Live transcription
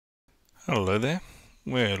Hello there.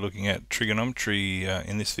 We're looking at trigonometry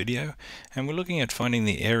in this video, and we're looking at finding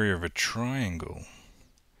the area of a triangle.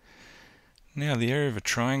 Now, the area of a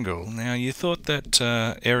triangle. Now, you thought that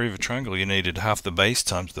area of a triangle you needed half the base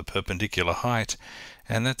times the perpendicular height,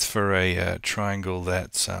 and that's for a triangle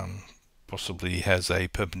that possibly has a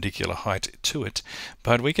perpendicular height to it.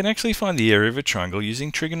 But we can actually find the area of a triangle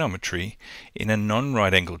using trigonometry in a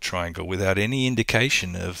non-right angled triangle without any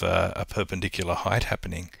indication of a perpendicular height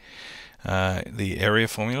happening. The area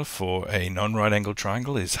formula for a non-right angled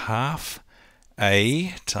triangle is half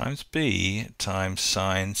A times B times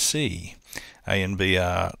sine C. A and B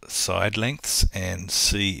are side lengths and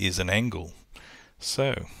C is an angle.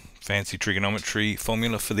 So, fancy trigonometry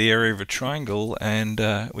formula for the area of a triangle, and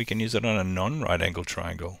we can use it on a non-right angled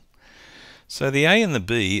triangle. So the A and the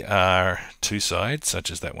B are two sides,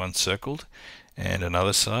 such as that one circled, and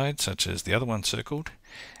another side, such as the other one circled.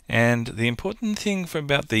 And the important thing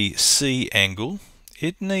about the C angle,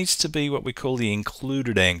 it needs to be what we call the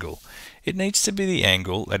included angle. It needs to be the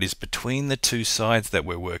angle that is between the two sides that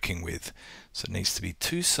we're working with. So it needs to be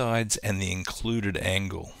two sides and the included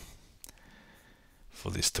angle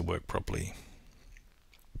for this to work properly.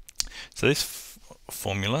 So this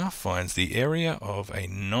formula finds the area of a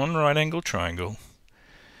non-right angle triangle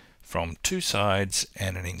from two sides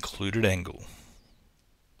and an included angle.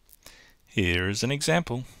 Here is an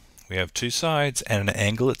example. We have two sides and an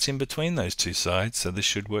angle that's in between those two sides, so this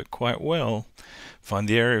should work quite well. Find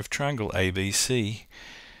the area of triangle ABC.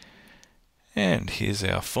 And here's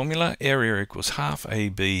our formula. Area equals half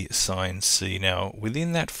AB sine C. Now,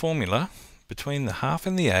 within that formula, between the half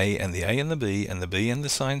and the A and the B and the B and the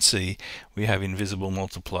sine C, we have invisible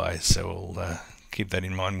multipliers. So we'll keep that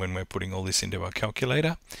in mind when we're putting all this into our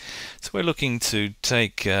calculator. So we're looking to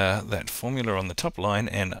take that formula on the top line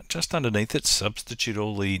and just underneath it substitute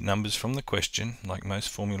all the numbers from the question, like most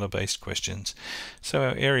formula-based questions. So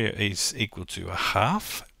our area is equal to a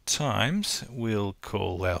half times, we'll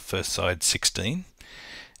call our first side 16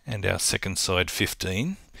 and our second side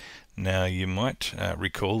 15. Now you might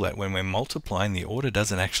recall that when we're multiplying, the order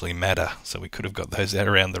doesn't actually matter, so we could have got those out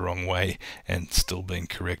around the wrong way and still been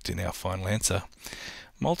correct in our final answer.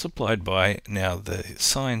 Multiplied by, now the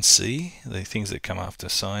sine C, the things that come after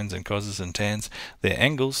sines and coses and tans, their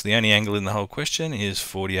angles, the only angle in the whole question is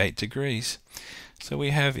 48 degrees. So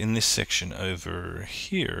we have in this section over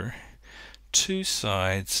here two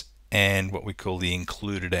sides and what we call the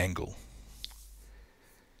included angle.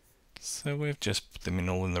 So we've just put them in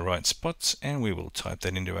all in the right spots, and we will type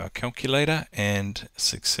that into our calculator and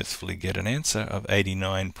successfully get an answer of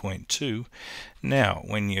 89.2. Now,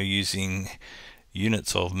 when you're using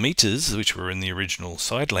units of meters, which were in the original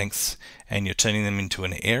side lengths, and you're turning them into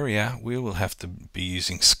an area, we will have to be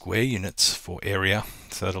using square units for area,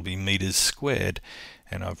 so that'll be meters squared,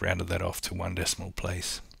 and I've rounded that off to one decimal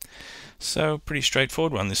place. So pretty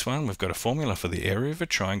straightforward one, this one. We've got a formula for the area of a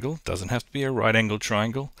triangle. Doesn't have to be a right angled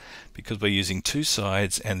triangle because we're using two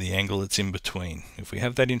sides and the angle that's in between. If we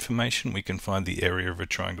have that information, we can find the area of a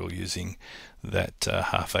triangle using that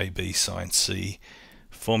half AB sine C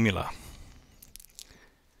formula.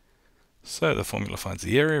 So the formula finds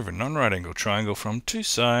the area of a non-right angled triangle from two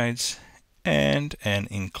sides and an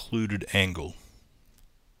included angle.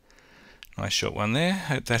 Nice short one there.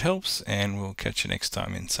 Hope that helps, and we'll catch you next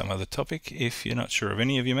time in some other topic. If you're not sure of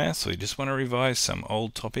any of your maths or you just want to revise some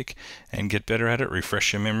old topic and get better at it,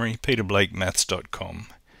 refresh your memory, peterblakemaths.com.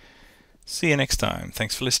 See you next time.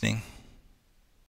 Thanks for listening.